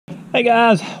Hey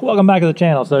guys, welcome back to the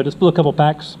channel. So just blew a couple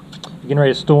packs, getting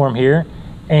ready to storm here,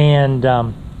 and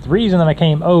the reason that I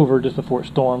came over just before it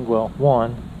stormed, well,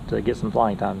 one, to get some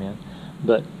flying time in,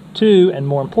 but two, and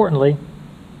more importantly,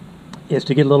 is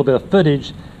to get a little bit of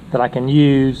footage that I can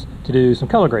use to do some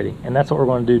color grading. And that's what we're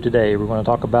going to do today. We're going to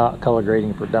talk about color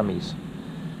grading for dummies.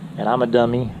 And I'm a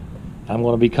dummy. I'm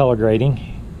going to be color grading,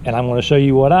 and I'm going to show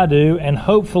you what I do, and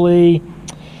hopefully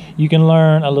you can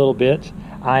learn a little bit.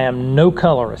 I am no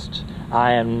colorist.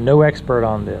 I am no expert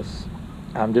on this.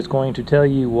 I'm just going to tell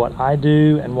you what I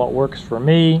do and what works for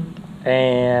me,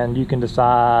 and you can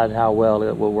decide how well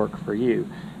it will work for you.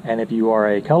 And if you are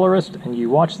a colorist and you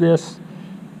watch this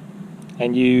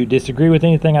and you disagree with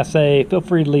anything I say, feel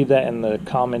free to leave that in the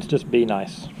comments. Just be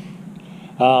nice.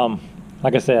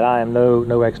 Like I said, I am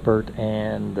no expert,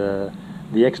 and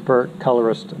the expert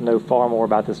colorists know far more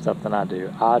about this stuff than I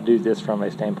do. I do this from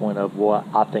a standpoint of what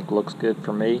I think looks good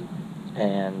for me,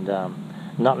 and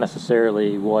not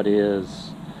necessarily what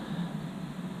is,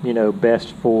 you know,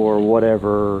 best for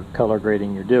whatever color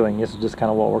grading you're doing. This is just kind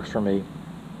of what works for me.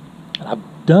 I've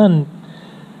done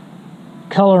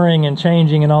coloring and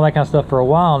changing and all that kind of stuff for a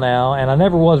while now, and I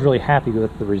never was really happy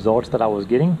with the results that I was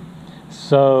getting.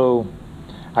 So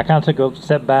I kind of took a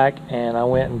step back and I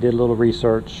went and did a little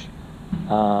research.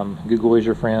 Google is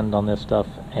your friend on this stuff,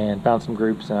 and found some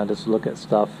groups, and I just look at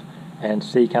stuff and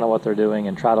see kind of what they're doing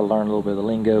and try to learn a little bit of the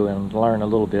lingo and learn a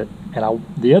little bit. And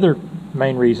the other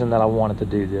main reason that I wanted to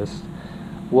do this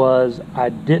was I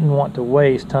didn't want to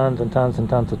waste tons and tons and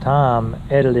tons of time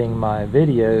editing my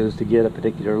videos to get a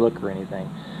particular look or anything.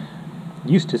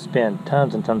 Used to spend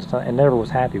tons and tons of time and never was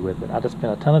happy with it. I just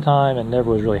spent a ton of time and never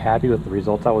was really happy with the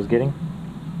results I was getting.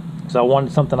 So I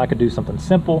wanted something I could do, something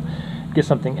simple, get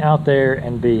something out there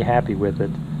and be happy with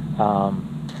it.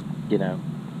 You know,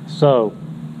 so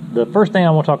the first thing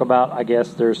I want to talk about, I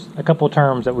guess there's a couple of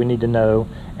terms that we need to know,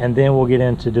 and then we'll get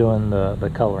into doing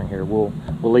the coloring here. We'll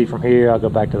leave from here. I'll go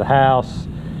back to the house,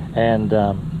 and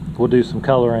we'll do some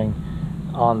coloring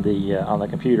on the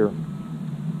computer,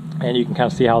 and you can kind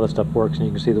of see how this stuff works, and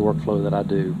you can see the workflow that I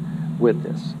do with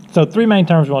this. So three main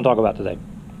terms we want to talk about today.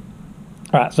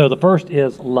 All right, so the first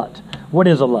is LUT. What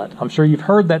is a LUT? I'm sure you've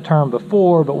heard that term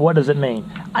before, but what does it mean?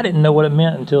 I didn't know what it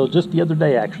meant until just the other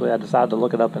day, actually. I decided to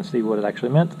look it up and see what it actually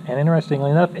meant. And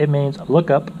interestingly enough, it means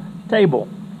lookup table.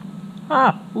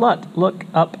 LUT, look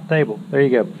up table. There you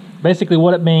go. Basically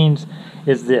what it means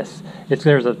is this.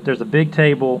 There's a big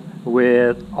table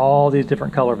with all these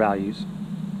different color values.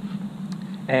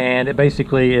 And it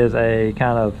basically is a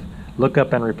kind of look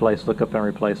up and replace, look up and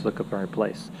replace, look up and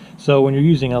replace. So when you're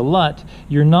using a LUT,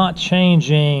 you're not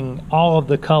changing all of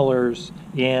the colors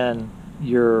in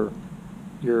your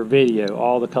video,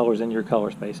 all the colors in your color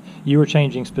space. You are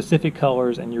changing specific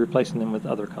colors and you're replacing them with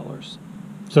other colors.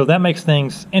 So that makes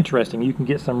things interesting. You can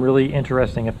get some really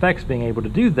interesting effects being able to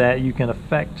do that. You can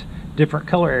affect different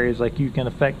color areas, like you can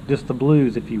affect just the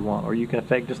blues if you want, or you can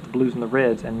affect just the blues and the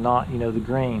reds and not, you know, the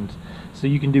greens. So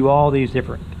you can do all these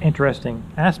different interesting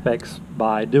aspects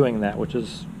by doing that, which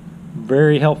is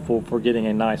very helpful for getting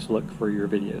a nice look for your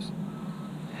videos.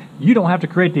 You don't have to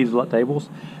create these LUT tables.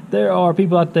 There are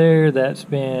people out there that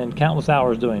spend countless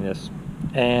hours doing this,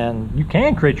 and you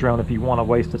can create your own if you want to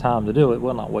waste the time to do it.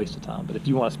 Well, not waste the time, but if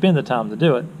you want to spend the time to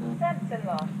do it.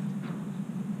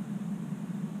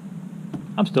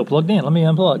 I'm still plugged in. Let me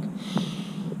unplug.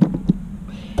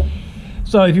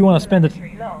 So if you want to spend the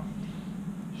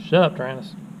shut up,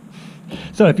 Tyrannus.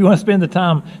 So if you want to spend the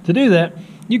time to do that,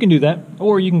 you can do that,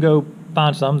 or you can go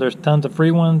find some. There's tons of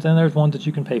free ones, and there's ones that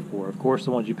you can pay for. Of course,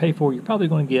 the ones you pay for, you're probably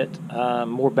going to get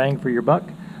more bang for your buck.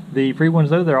 The free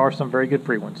ones, though, there are some very good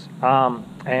free ones,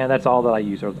 and that's all that I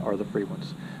use are the free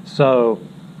ones. So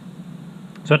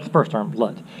that's the first term,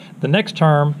 LUT. The next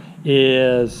term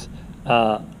is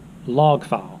log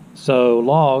file. So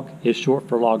log is short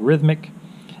for logarithmic,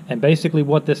 and basically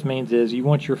what this means is you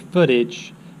want your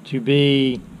footage to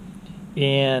be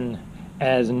in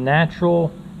as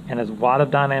natural and as wide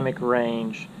of dynamic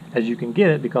range as you can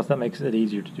get it, because that makes it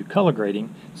easier to do color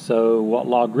grading. So what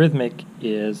logarithmic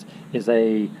is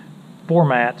a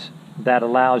format that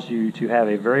allows you to have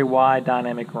a very wide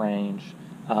dynamic range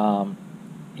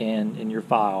in your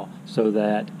file, so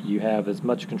that you have as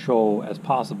much control as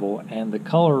possible, and the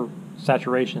color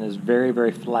saturation is very,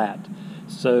 very flat,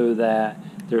 so that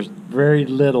there's very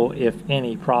little, if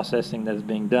any, processing that is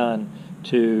being done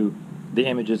to the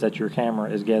images that your camera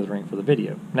is gathering for the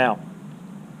video. Now,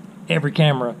 every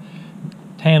camera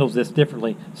handles this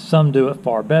differently. Some do it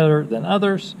far better than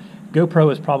others.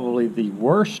 GoPro is probably the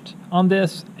worst on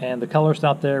this, and the colorists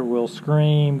out there will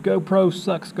scream, GoPro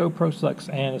sucks, GoPro sucks.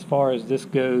 And as far as this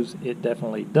goes, it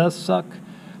definitely does suck.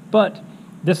 But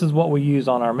this is what we use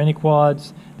on our mini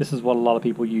quads. This is what a lot of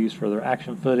people use for their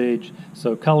action footage.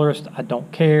 So colorist, I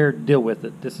don't care, deal with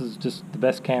it. This is just the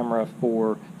best camera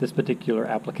for this particular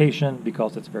application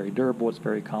because it's very durable, it's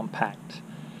very compact.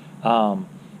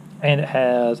 And it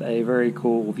has a very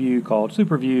cool view called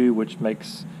Super View, which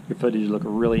makes your footage look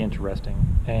really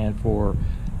interesting. And for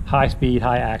high speed,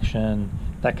 high action,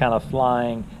 that kind of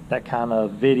flying, that kind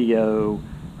of video,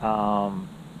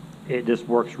 it just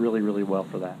works really, really well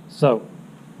for that. So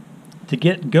to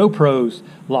get GoPro's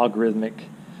logarithmic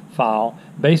file,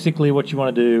 basically what you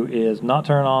want to do is not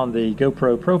turn on the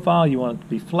GoPro profile. You want it to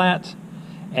be flat,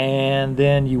 and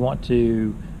then you want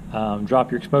to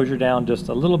drop your exposure down just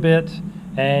a little bit,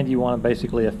 and you want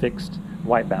basically a fixed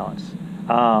white balance.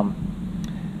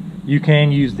 You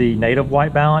can use the native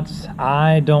white balance.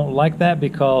 I don't like that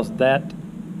because that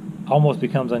almost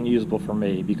becomes unusable for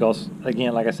me because,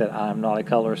 again, like I said, I'm not a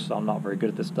colorist, so I'm not very good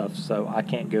at this stuff, so I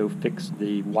can't go fix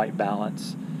the white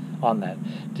balance on that.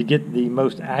 To get the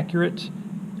most accurate,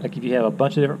 like if you have a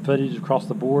bunch of different footage across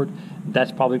the board,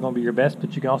 that's probably going to be your best,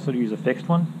 but you can also use a fixed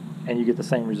one and you get the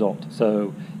same result.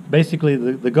 So basically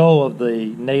the goal of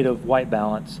the native white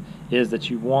balance is that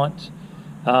you want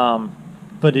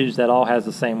footage that all has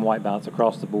the same white balance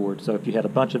across the board. So if you had a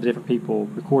bunch of different people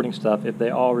recording stuff, if they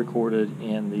all recorded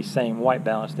in the same white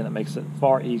balance, then it makes it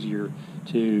far easier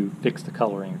to fix the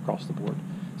coloring across the board.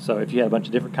 So if you had a bunch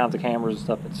of different kinds of cameras and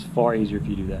stuff, it's far easier if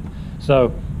you do that.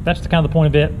 So that's the kind of the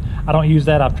point of it. I don't use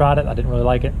that. I've tried it. I didn't really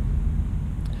like it.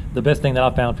 The best thing that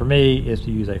I found for me is to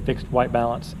use a fixed white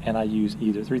balance, and I use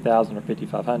either 3000 or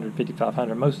 5500.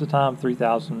 5500 most of the time,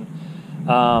 3000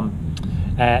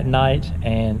 at night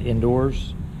and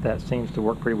indoors. That seems to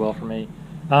work pretty well for me.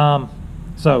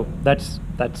 So that's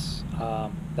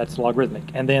logarithmic.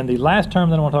 And then the last term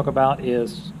that I want to talk about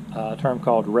is a term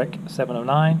called Rec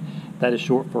 709. That is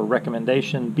short for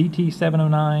recommendation BT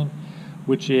 709,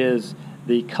 which is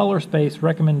the color space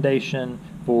recommendation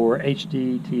for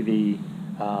HD TV,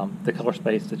 the color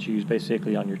space that's used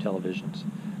basically on your televisions.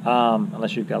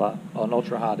 Unless you've got an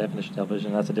ultra high definition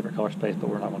television, that's a different color space, but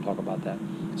we're not going to talk about that.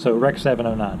 So Rec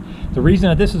 709. The reason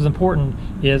that this is important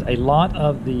is a lot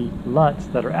of the LUTs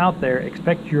that are out there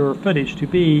expect your footage to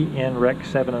be in Rec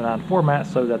 709 format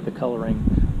so that the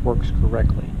coloring works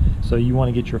correctly. So you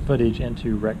want to get your footage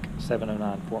into Rec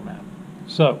 709 format.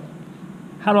 So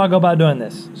how do I go about doing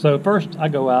this? So first I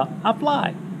go out, I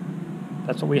fly.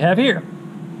 That's what we have here.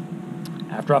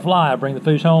 After I fly, I bring the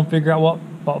footage home, figure out what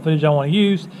footage I want to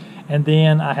use, and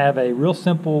then I have a real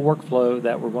simple workflow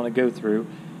that we're going to go through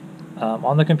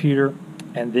on the computer,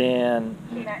 and then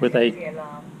with a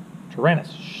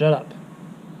Tyrannus, shut up.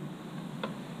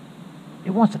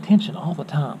 It wants attention all the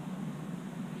time.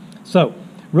 So,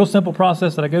 real simple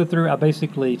process that I go through. I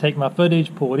basically take my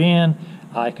footage, pull it in,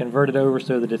 I convert it over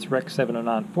so that it's Rec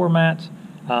 709 format.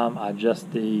 I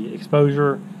adjust the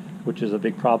exposure, which is a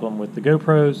big problem with the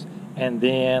GoPros, and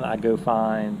then I go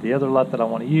find the other LUT that I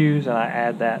want to use, and I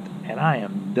add that, and I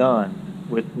am done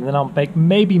with. And then I'll make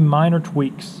maybe minor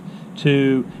tweaks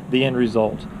to the end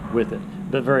result with it,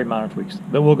 but very minor tweaks.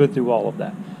 But we'll go through all of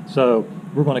that. So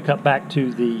we're going to cut back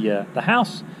to the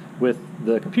house with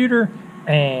the computer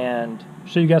and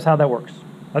show you guys how that works.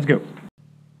 Let's go.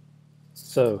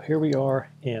 So here we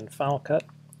are in Final Cut,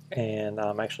 and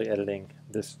I'm actually editing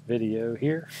this video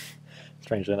here,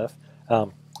 strangely enough.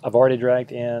 I've already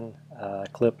dragged in a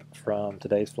clip from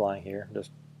today's flying here,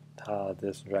 just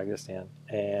drag this in,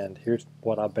 and here's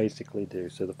what I basically do.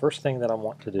 So the first thing that I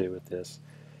want to do with this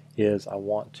is I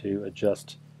want to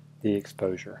adjust the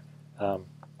exposure.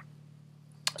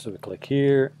 So we click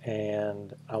here,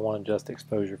 and I want to adjust the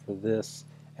exposure for this,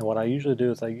 and what I usually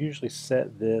do is I usually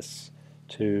set this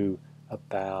to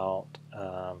about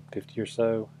 50 or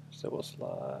so. So we'll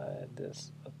slide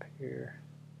this up here,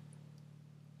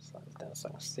 slide it down so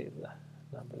I can see the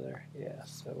number there. Yeah,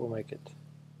 so we'll make it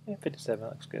 57.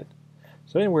 Looks good.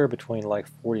 So anywhere between like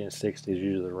 40 and 60 is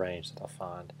usually the range that I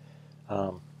find.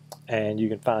 And you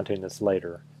can fine tune this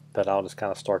later, but I'll just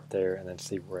kind of start there and then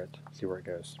see where it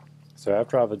goes. So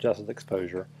after I've adjusted the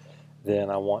exposure, then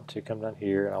I want to come down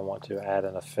here and I want to add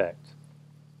an effect.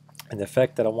 And the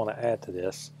effect that I want to add to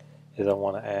this is I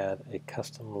want to add a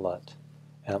custom LUT.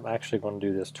 And I'm actually going to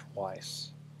do this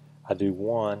twice. I do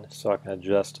one so I can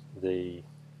adjust the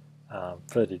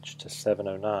footage to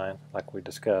 709 like we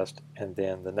discussed, and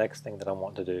then the next thing that I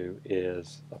want to do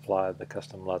is apply the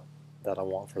custom LUT that I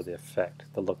want for the effect,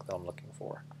 the look that I'm looking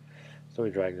for. So we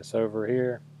drag this over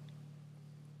here,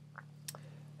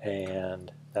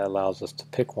 and that allows us to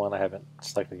pick one I haven't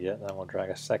selected yet, and I'm going to drag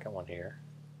a second one here.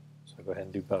 So go ahead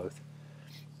and do both.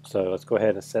 So let's go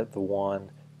ahead and set the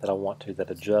one that I want to that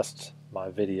adjusts my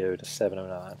video to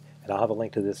 709, and I'll have a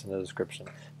link to this in the description.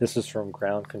 This is from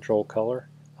Ground Control Color.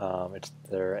 It's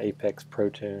their Apex Pro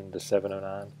Tune to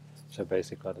 709. So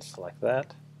basically I just select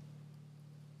that,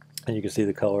 and you can see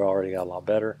the color already got a lot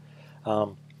better.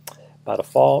 By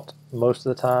default, most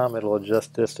of the time it'll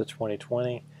adjust this to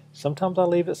 2020. Sometimes I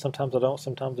leave it, sometimes I don't.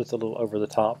 Sometimes it's a little over the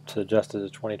top to adjust it to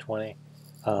 2020.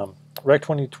 Rec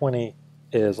 2020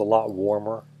 is a lot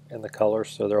warmer in the colors,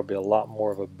 so there'll be a lot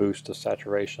more of a boost of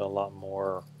saturation, a lot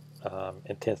more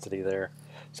intensity there.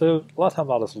 So a lot of times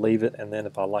I'll just leave it, and then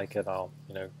if I like it, I'll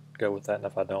go with that, and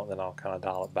if I don't, then I'll kind of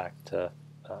dial it back to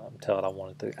tell it I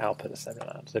wanted the output of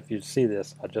 79. So if you see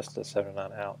this, I adjusted the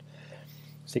 79 out.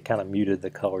 See, it kind of muted the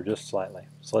color just slightly.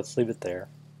 So let's leave it there.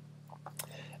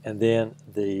 And then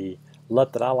the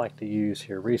LUT that I like to use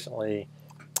here recently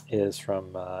is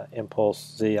from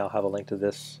Impulse Z. I'll have a link to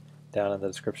this down in the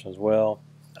description as well.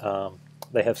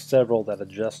 They have several that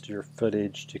adjust your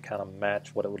footage to kind of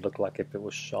match what it would look like if it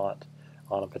was shot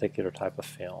on a particular type of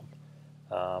film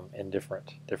in different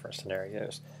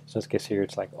scenarios. So in this case here,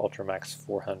 it's like Ultramax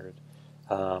 400.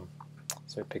 So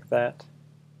we pick that.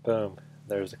 Boom.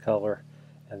 There's the color.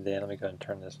 And then let me go ahead and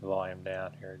turn this volume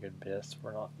down here a good bit so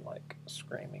we're not like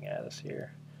screaming at us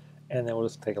here. And then we'll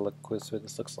just take a look quick see what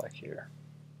this looks like here.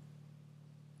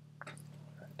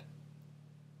 Right.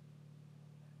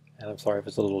 And I'm sorry if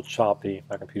it's a little choppy,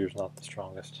 my computer's not the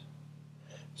strongest.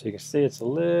 So you can see it's a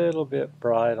little bit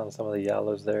bright on some of the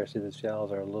yellows there. See, these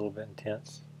yellows are a little bit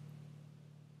intense.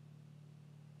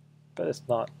 But it's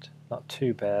not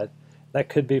too bad. That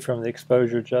could be from the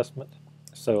exposure adjustment.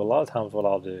 So a lot of times what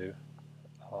I'll do,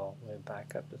 let me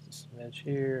back up just a smidge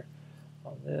here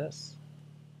on this.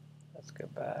 Let's go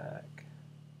back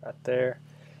right there.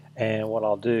 And what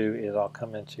I'll do is I'll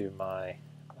come into my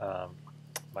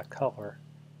my color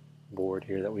board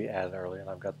here that we added earlier, and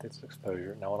I've got this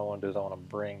exposure. Now what I want to do is I want to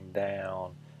bring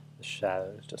down the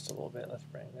shadows just a little bit. Let's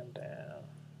bring them down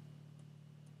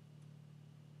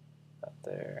right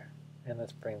there. And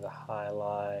let's bring the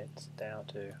highlights down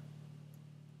to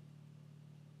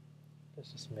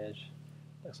just a smidge.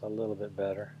 Looks a little bit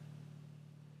better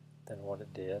than what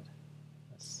it did.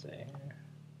 Let's see here.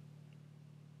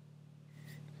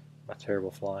 My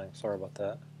terrible flying, sorry about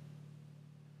that.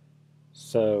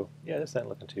 So yeah, this ain't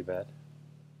looking too bad.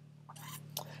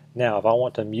 Now if I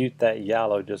want to mute that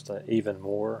yellow just even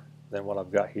more than what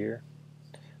I've got here,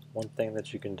 one thing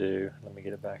that you can do, let me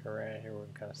get it back around here, we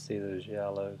can kind of see those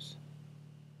yellows.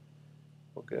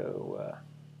 We'll go,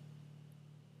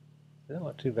 they don't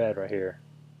look too bad right here.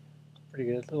 Pretty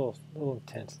good, a little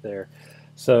intense there.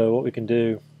 So what we can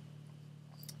do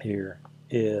here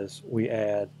is we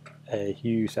add a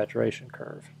hue saturation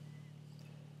curve.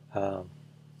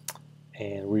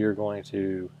 And we are going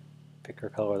to pick our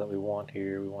color that we want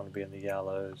here. We want to be in the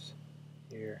yellows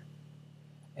here.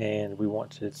 And we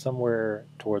want to, somewhere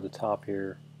toward the top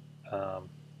here,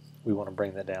 we want to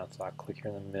bring that down. So I click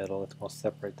here in the middle. It's going to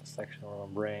separate the section. We're going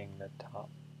to bring the top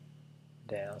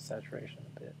down, saturation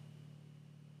a bit.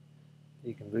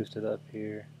 You can boost it up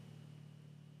here.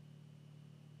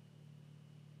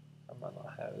 I might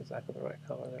not have exactly the right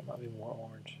color. There might be more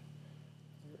orange.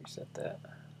 Reset that.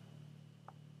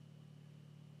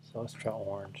 So let's try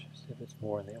orange. See if it's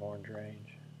more in the orange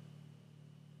range.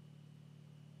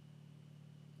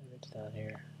 Maybe it's down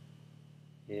here.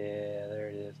 Yeah, there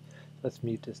it is. Let's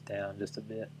mute this down just a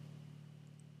bit.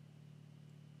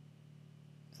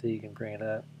 So you can bring it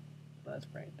up. Let's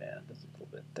bring it down just a little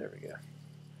bit. There we go.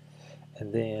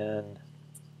 And then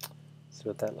see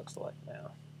what that looks like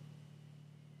now.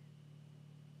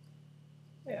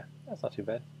 Yeah, that's not too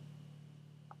bad.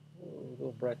 Ooh, a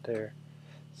little bright there.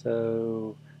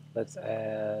 So let's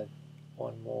add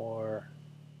one more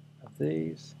of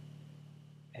these.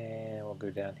 And we'll go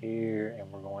down here and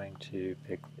we're going to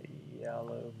pick the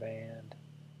yellow band.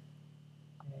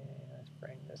 And let's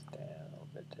bring this down a little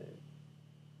bit too.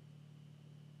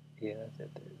 Yeah, that's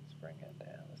it. Let's bring it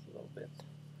down just a little bit.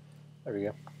 There we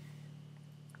go.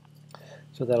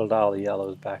 So that'll dial the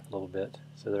yellows back a little bit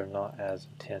so they're not as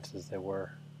intense as they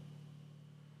were.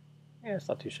 Yeah, it's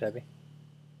not too shabby.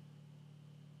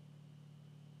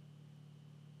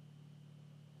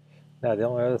 Now the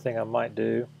only other thing I might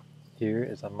do here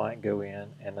is I might go in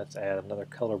and let's add another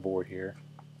color board here.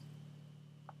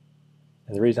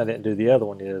 And the reason I didn't do the other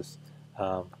one is,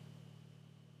 yeah,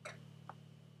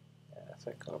 that's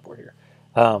that color board here.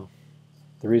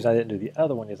 The reason I didn't do the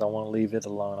other one is I want to leave it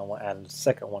alone. I want to add a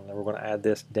second one, and we're going to add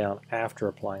this down after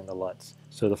applying the LUTs.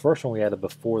 So the first one we added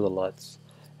before the LUTs,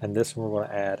 and this one we're going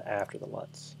to add after the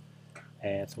LUTs.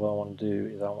 And so what I want to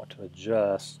do is I want to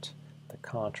adjust the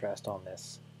contrast on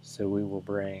this. So we will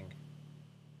bring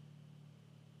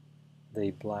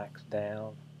the blacks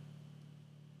down,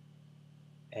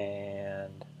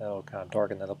 and that'll kind of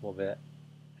darken that up a little bit.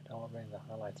 I want to bring the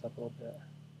highlights up a little bit.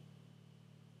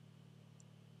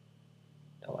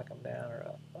 Do I like them down or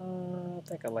up? I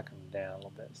think I like them down a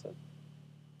little bit, so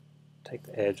take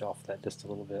the edge off that just a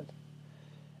little bit.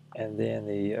 And then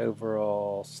the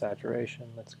overall saturation,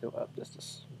 let's go up just a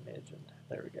smidgen.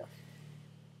 There we go.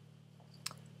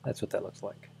 That's what that looks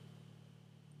like.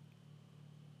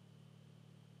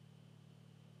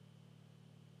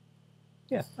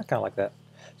 Yeah, I kind of like that.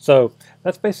 So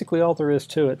that's basically all there is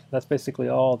to it. That's basically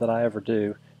all that I ever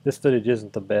do. This footage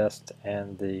isn't the best,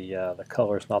 and the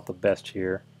color is not the best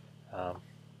here. Turn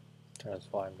this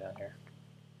volume down here.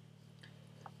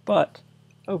 But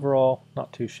overall,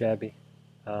 not too shabby.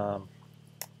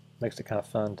 Makes it kind of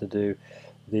fun to do.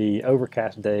 The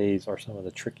overcast days are some of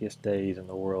the trickiest days in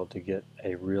the world to get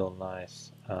a real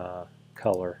nice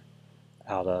color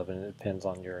out of, and it depends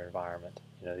on your environment.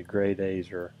 You know, the gray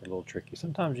days are a little tricky.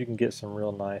 Sometimes you can get some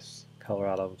real nice color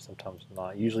out of them, sometimes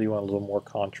not. Usually you want a little more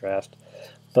contrast,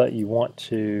 but you want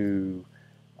to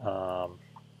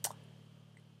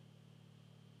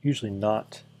usually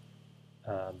not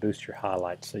boost your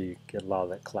highlights so you get a lot of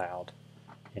that cloud.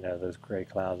 You know, those gray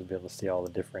clouds, to be able to see all the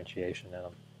differentiation in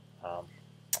them.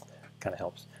 Kind of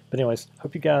helps. But anyways,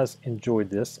 hope you guys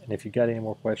enjoyed this, and if you got any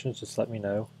more questions, just let me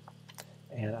know,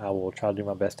 and I will try to do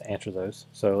my best to answer those.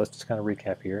 So let's just kind of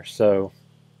recap here. So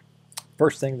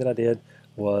first thing that I did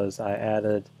was I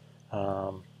added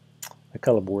a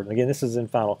color board. And again, this is in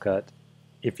Final Cut.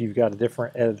 If you've got a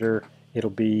different editor,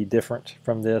 it'll be different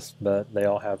from this, but they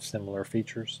all have similar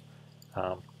features.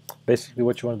 Basically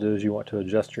what you want to do is you want to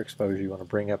adjust your exposure. You want to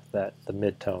bring up the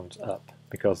midtones up,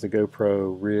 because the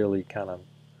GoPro really kind of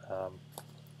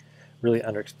really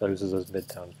underexposes those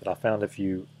midtones. But I found if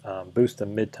you boost the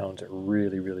midtones, it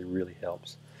really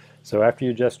helps. So after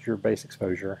you adjust your base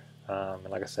exposure, and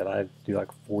like I said, I do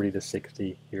like 40 to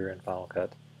 60 here in Final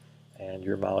Cut, and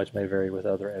your mileage may vary with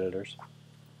other editors.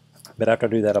 But after I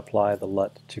do that, apply the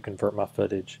LUT to convert my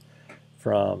footage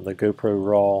from the GoPro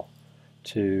RAW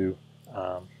to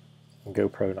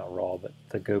GoPro, not RAW, but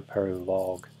the GoPro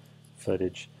log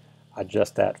footage. I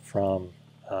adjust that from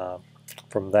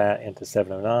that into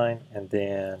 709, and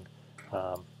then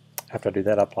after I do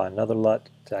that, I apply another LUT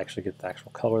to actually get the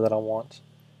actual color that I want,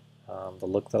 the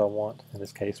look that I want. In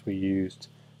this case, we used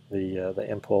the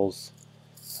Impulse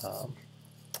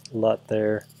LUT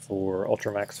there for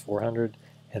Ultramax 400,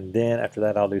 and then after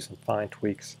that, I'll do some fine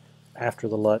tweaks after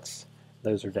the LUTs.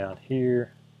 Those are down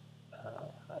here.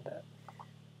 Hide that.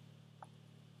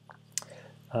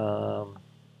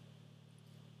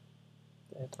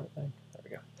 There we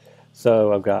go.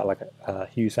 So I've got like a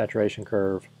hue saturation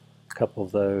curve, a couple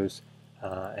of those,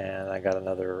 and I got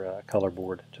another color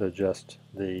board to adjust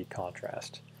the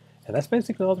contrast. And that's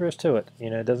basically all there is to it. You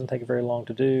know, it doesn't take very long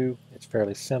to do. It's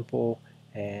fairly simple,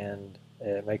 and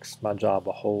it makes my job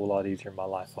a whole lot easier, my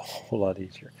life a whole lot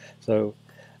easier. So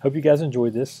hope you guys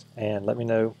enjoyed this, and let me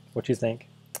know what you think,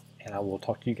 and I will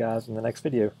talk to you guys in the next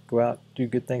video. Go out, do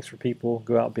good things for people,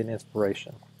 go out, be an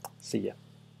inspiration. See ya.